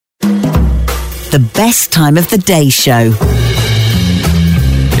The Best Time of the Day Show.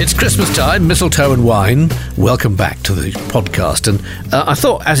 It's Christmas time, mistletoe and wine. Welcome back to the podcast. And I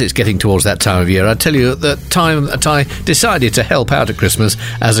thought, as it's getting towards that time of year, I'd tell you the time that I decided to help out at Christmas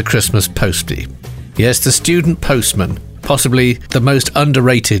as a Christmas postie. Yes, the student postman. Possibly the most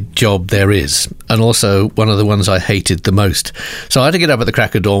underrated job there is, and also one of the ones I hated the most. So I had to get up at the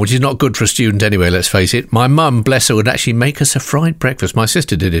crack of dawn, which is not good for a student anyway, let's face it. My mum, bless her, would actually make us a fried breakfast. My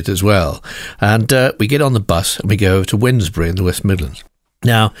sister did it as well. And we get on the bus and we go over to Wednesbury in the West Midlands.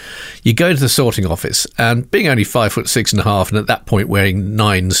 Now, you go to the sorting office, and being only 5'6.5", and at that point wearing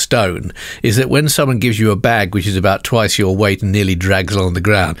 9 stone, is that when someone gives you a bag which is about twice your weight and nearly drags along the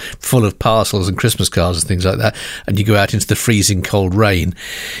ground, full of parcels and Christmas cards and things like that, and you go out into the freezing cold rain,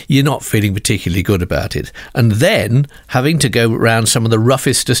 you're not feeling particularly good about it. And then having to go around some of the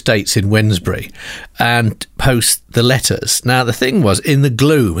roughest estates in Wednesbury and post the letters. Now, the thing was, in the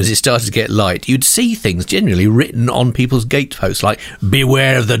gloom, as it started to get light, you'd see things generally written on people's gateposts, like,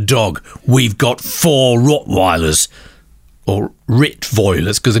 "Beware of the dog, we've got 4 Rottweilers," or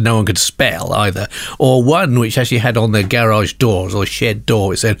Ritvoilers, because no one could spell either, or one which actually had on their garage doors or shed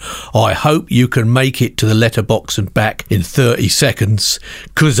door, it said, "I hope you can make it to the letterbox and back in 30 seconds,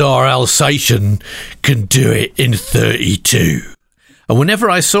 because our Alsatian can do it in 32. And whenever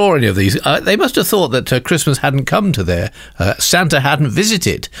I saw any of these, they must have thought that Christmas hadn't come to their... Santa hadn't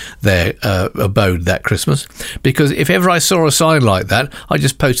visited their abode that Christmas, because if ever I saw a sign like that, I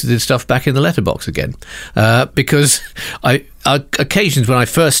just posted this stuff back in the letterbox again. Because occasions when I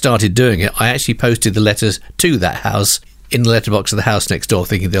first started doing it, I actually posted the letters to that house in the letterbox of the house next door,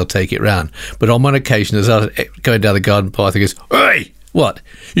 thinking they'll take it round. But on one occasion, as I was going down the garden path, I goes, "Hey! What?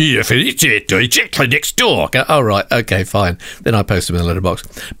 You finished it exactly next door." Oh, right, okay, fine. Then I post them in the letterbox.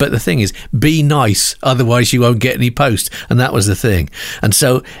 But the thing is, be nice, otherwise you won't get any post. And that was the thing. And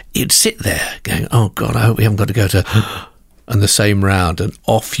so you'd sit there going, "Oh, God, I hope we haven't got to go to..." and the same round, and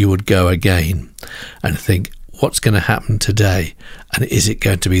off you would go again and think, what's going to happen today? And is it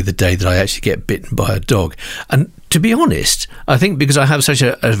going to be the day that I actually get bitten by a dog? And to be honest, I think because I have such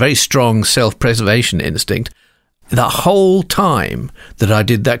a very strong self-preservation instinct, the whole time that I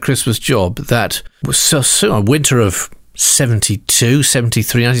did that Christmas job, that was so winter of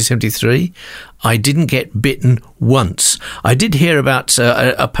 1973, I didn't get bitten once. I did hear about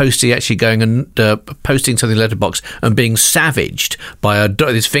a postie actually going and posting something in the letterbox and being savaged by a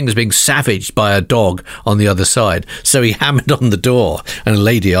dog, his fingers being savaged by a dog on the other side. So he hammered on the door, and a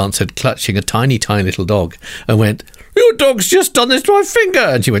lady answered, clutching a tiny, tiny little dog, and went, "Your dog's just done this to my finger."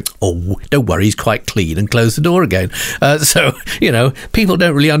 And she went, "Oh, don't worry, he's quite clean," and closed the door again. So, people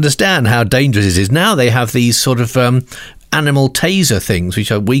don't really understand how dangerous it is. Now they have these sort of animal taser things, which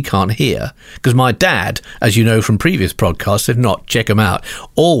we can't hear. Because my dad, as you know from previous podcasts, if not, check him out,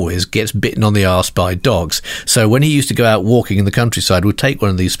 always gets bitten on the arse by dogs. So when he used to go out walking in the countryside, would take one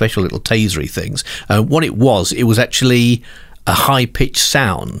of these special little tasery things. What it was actually a high-pitched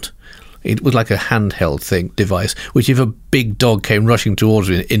sound. It was like a handheld device, which if a big dog came rushing towards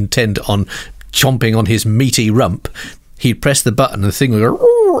him, intent on chomping on his meaty rump, he'd press the button and the thing would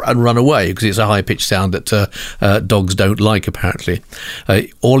go and run away, because it's a high-pitched sound that dogs don't like, apparently.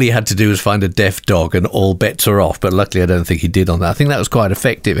 All he had to do was find a deaf dog and all bets are off, but luckily I don't think he did on that. I think that was quite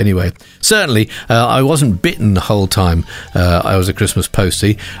effective anyway. Certainly, I wasn't bitten the whole time I was a Christmas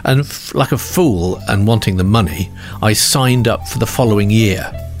postie, and like a fool and wanting the money, I signed up for the following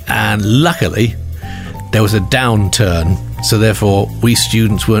year. And luckily, there was a downturn, so therefore we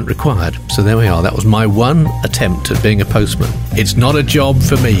students weren't required. So there we are. That was my one attempt at being a postman. It's not a job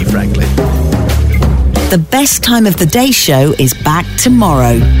for me, frankly. The Best Time of the Day Show is back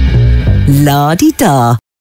tomorrow. La-di-da.